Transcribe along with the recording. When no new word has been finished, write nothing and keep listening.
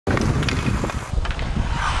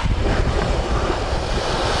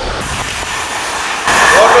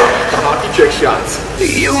shots.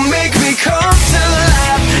 You make me come to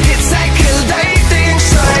life. It's like a lightning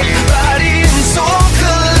strike, body and soul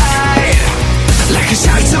collide. Like a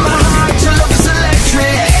shot to my heart, your love is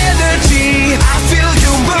electric energy. I feel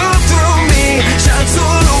you move through me, shine so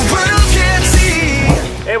the world can see.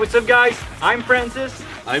 Hey, what's up guys? I'm Francis.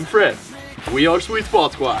 I'm Fred. We are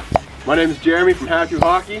SweetSpotSquad. My name is Jeremy from How To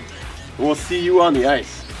Hockey, and we'll see you on the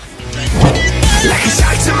ice. Like a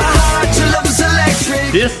shot to my heart, your love is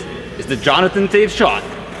electric. This is the Jonathan Toews shot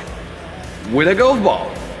with a golf ball.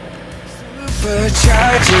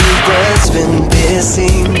 Supercharging what's been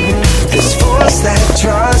missing. This force that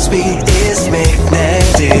draws me is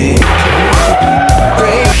magnetic.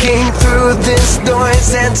 Breaking through this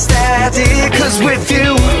noise and static. Cause with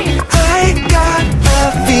you, I got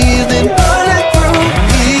a feeling running through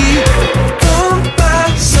me. From my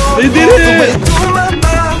soul, They did all it! the way through my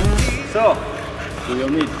body. So we'll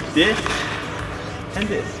need this and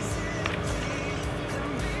this.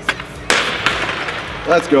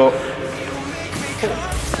 Let's go.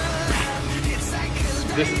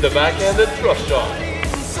 This is the backhanded thrust shot.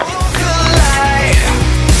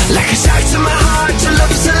 Like a shot to my heart, your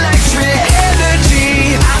love is electric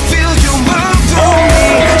energy. I feel you move through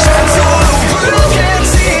me, shine so the world can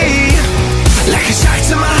see. Like a shot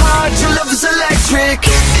to my heart, your love is electric.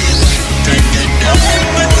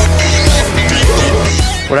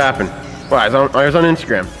 What happened? Well, I was on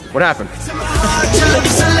Instagram. What happened? To my heart, your love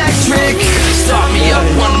is electric. Start me up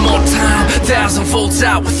one more time, 1,000 volts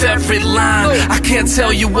out with every line. I can't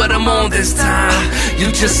tell you what I'm on this time.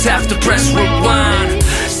 You just have to press rewind.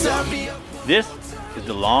 Start me up. This is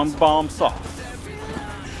the long bomb sauce.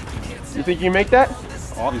 You think you can make that?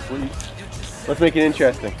 Obviously. Let's make it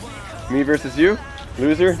interesting. Me versus you.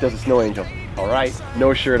 Loser does a snow angel. All right,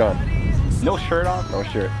 no shirt on. No shirt on? No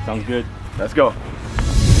shirt. Sounds good. Let's go.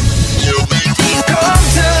 Come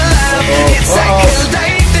to life. It's like a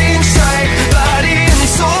lightning strike, body and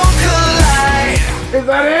soul collide. Is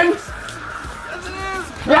that in?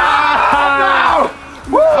 Yeah!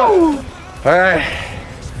 No! Woo! All right.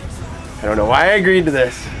 I don't know why I agreed to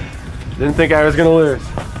this. Didn't think I was gonna lose.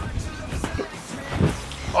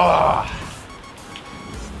 Oh.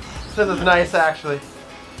 This is nice actually.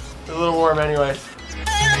 It's a little warm anyways.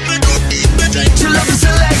 Your love is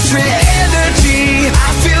electric energy.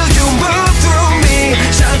 I feel you move through me,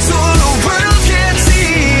 shine so the world can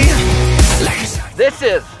see. Like a shot. This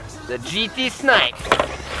is the GT Snipe.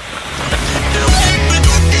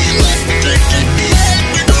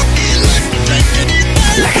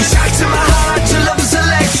 Like a shot to my heart, your love is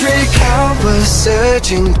electric. Power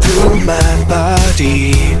surging through my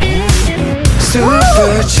body,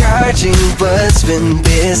 supercharging what's been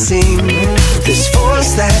missing. This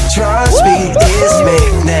force that draws me is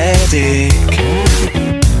magnetic.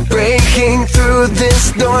 Breaking through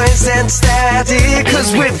this noise and static.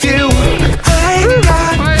 Cause with you, I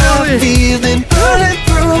got a feeling running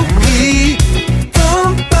through me.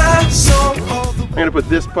 From my soul. I'm gonna put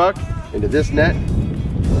this puck into this net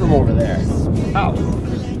from over there. How?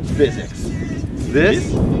 Physics.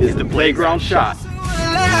 This is the playground shot.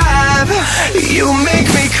 Alive. You make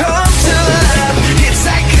me come to life. It's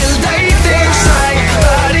like a lightning strike,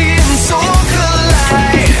 body and soul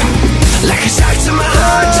collide. Like a shot to my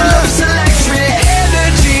heart, your love's electric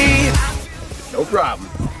energy. No problem.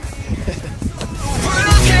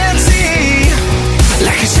 World can see.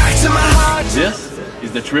 Like a shot to my heart. This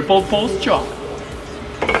is the triple post shot.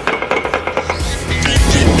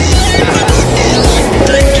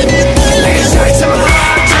 Like a shot to my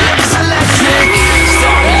heart, your love's electric.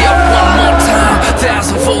 Start me up one more time,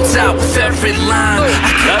 1,000 volts out with every line.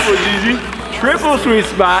 That was easy. Triple sweet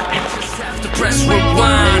spot. Have to press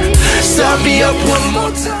rewind. Start me up one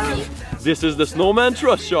more time. This is the snowman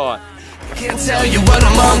thrust shot. Can't tell you what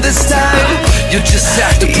I'm on this time. You just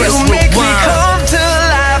have to press rewind. You make me come to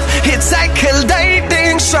life. It's like a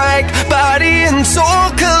lightning strike, body and soul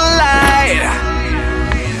collide.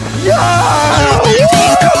 Yo!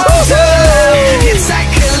 Come to life. It's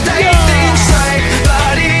like a lightning strike,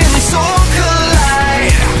 body and soul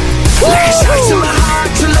collide. Like a shot to my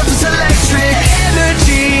heart, your love is electric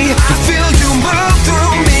energy. I feel you move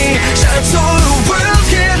through me, shine so the world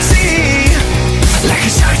can see. Like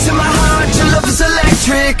a shot to my heart, your love is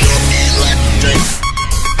electric.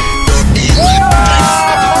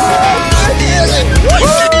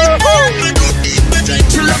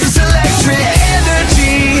 Your love is electric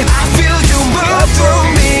energy. I feel you move through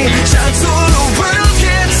me, shine so the world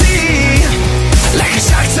can see. Like a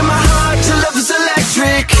shot to my heart, your love is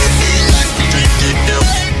electric.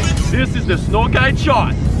 This is the Snowkite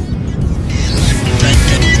Shot.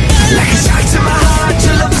 Like a shot to my heart,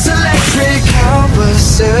 your love is electric. electric power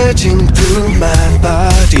surging through my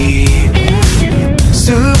body,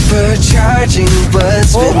 supercharging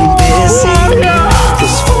what's been missing.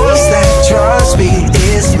 This force that draws me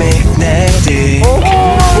is magnetic,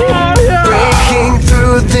 breaking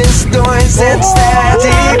through this noise and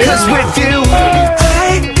static. 'Cause with you,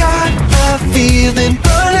 I got a feeling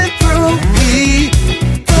running through me,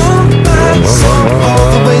 through my soul, all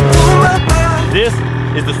the way through my body. This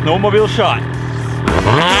is the Snowmobile Shot.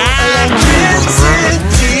 Electricity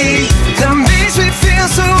that makes me feel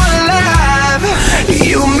so alive.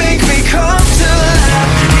 You make me come to life.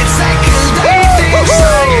 It's like a lightning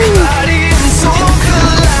strike, body and soul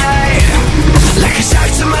collide. Like a shock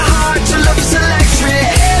to my heart, your love is electric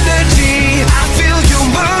energy. I feel you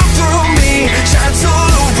move through me, shine so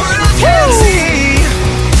the world can see.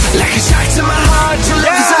 Like a shock to my heart, your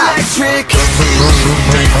love is electric.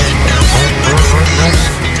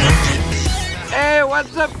 Hey,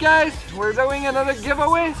 what's up guys? We're doing another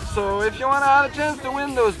giveaway, so if you want to have a chance to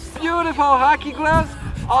win those beautiful hockey gloves,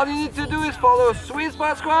 all you need to do is follow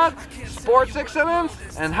SweetSpotSquad, Sports Excellence,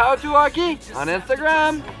 and How to Hockey on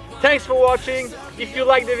Instagram. Thanks for watching. If you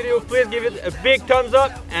like the video, please give it a big thumbs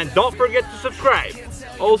up and don't forget to subscribe.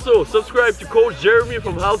 Also, subscribe to Coach Jeremy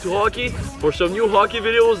from How to Hockey for some new hockey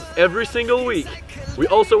videos every single week. We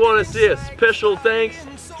also want to say a special thanks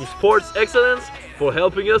to Sports Excellence for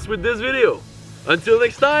helping us with this video. Until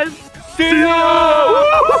next time, see ya!